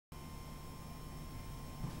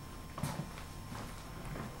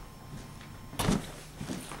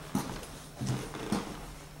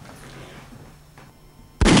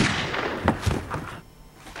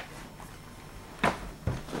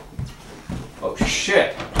Oh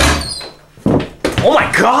shit! Oh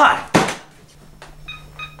my god!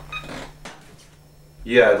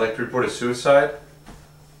 Yeah, I'd like to report a suicide.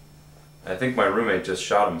 I think my roommate just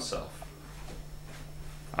shot himself.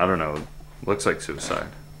 I don't know. Looks like suicide.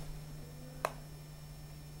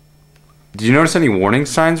 Did you notice any warning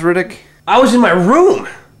signs, Riddick? I was in my room!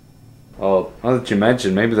 Oh, now that you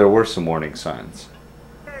mentioned, maybe there were some warning signs.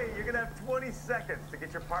 Hey, you're gonna have 20 seconds to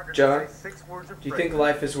get your partner John, to say 6 words of do you think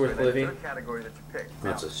life is worth living? Category that you picked.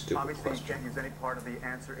 That's a stupid Obviously, question. you can't use any part of the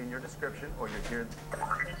answer in your description, or you're here.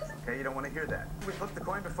 Okay, you don't want to hear that. We flipped the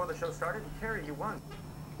coin before the show started, and Carrie, you won.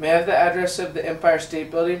 May I have the address of the Empire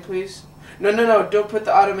State Building, please? No, don't put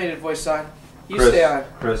the automated voice on. You stay on.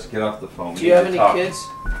 Chris, get off the phone. Do you have any kids?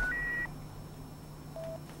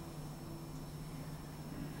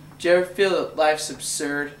 Do you ever feel that life's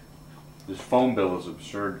absurd? This phone bill is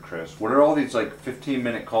absurd, Chris. What are all these like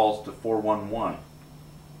 15-minute calls to 411?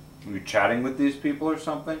 Are you chatting with these people or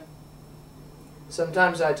something?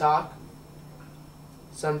 Sometimes I talk.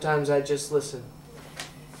 Sometimes I just listen.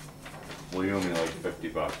 Well, you owe me like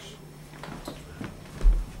 $50.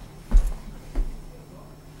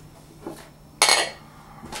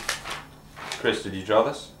 Chris, did you draw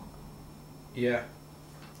this? Yeah,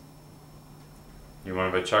 You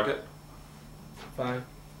mind if I chuck it? fine.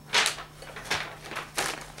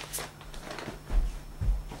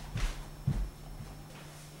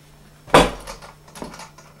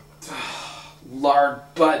 Lard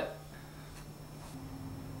butt.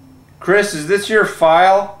 Chris, is this your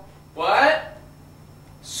file? What?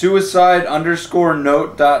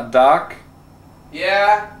 Suicide_note.doc?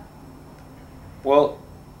 Yeah. Well,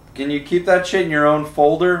 can you keep that shit in your own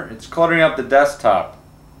folder? It's cluttering up the desktop.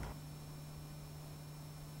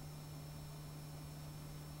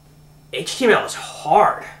 HTML is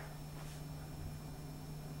hard.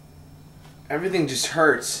 Everything just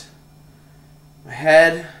hurts. My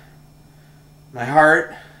head, my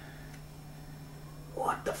heart.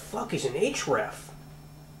 What the fuck is an href?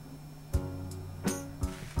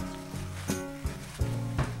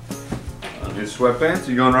 New sweatpants?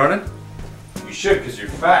 You going running? You should, because you're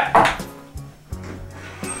fat.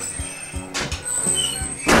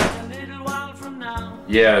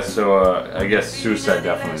 Yeah, so I guess suicide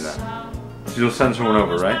definitely then. So you'll send someone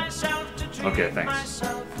over, right? Okay, thanks.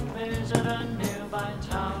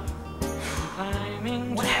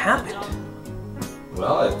 What happened?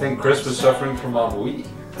 Well, I think Chris was suffering from ennui.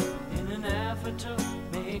 You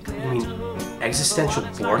mean existential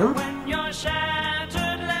boredom?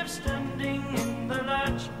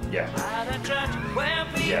 Yeah.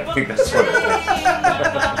 Yeah, I think that's what it is.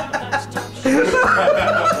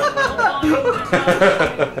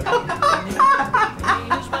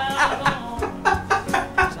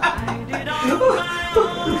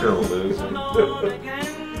 You're a loser.